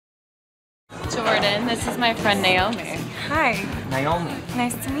Jordan, this is my friend Naomi. Hi. Naomi.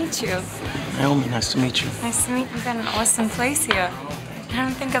 Nice to meet you. Naomi, nice to meet you. Nice to meet you. You've got an awesome place here. I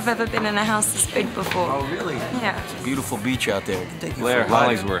don't think I've ever been in a house this big before. Oh, really? Yeah. It's a beautiful beach out there. Take you Blair, for a ride.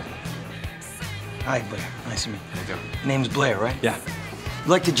 Hollingsworth. Hi, Blair. Nice to meet you. How you doing? Your name's Blair, right? Yeah.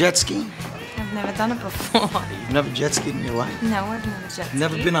 You like to jet ski? I've never done it before. You've never jet skied in your life? No, I've never jet skied.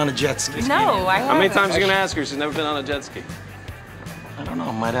 Never been on a jet ski? No, I haven't. How many times are you gonna ask her? She's never been on a jet ski. I don't know.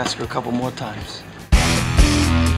 I might ask her a couple more times.